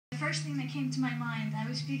first thing that came to my mind, I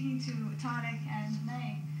was speaking to Tarek and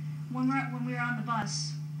May when we were on the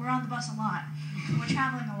bus. We're on the bus a lot. We're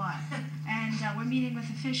traveling a lot. And we're meeting with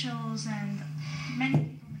officials and many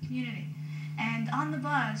people in the community. And on the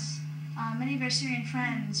bus, many of our Syrian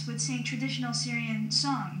friends would sing traditional Syrian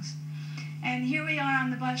songs. And here we are on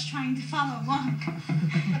the bus trying to follow along.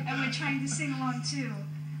 And we're trying to sing along too.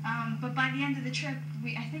 But by the end of the trip,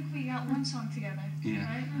 I think we got one song together,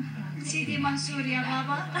 right? Sidi Mansour Ya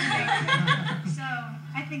Baba. So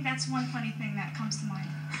I think that's one funny thing that comes to mind.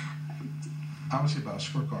 أول شيء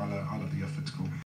بأشكركم على ضيافتكم.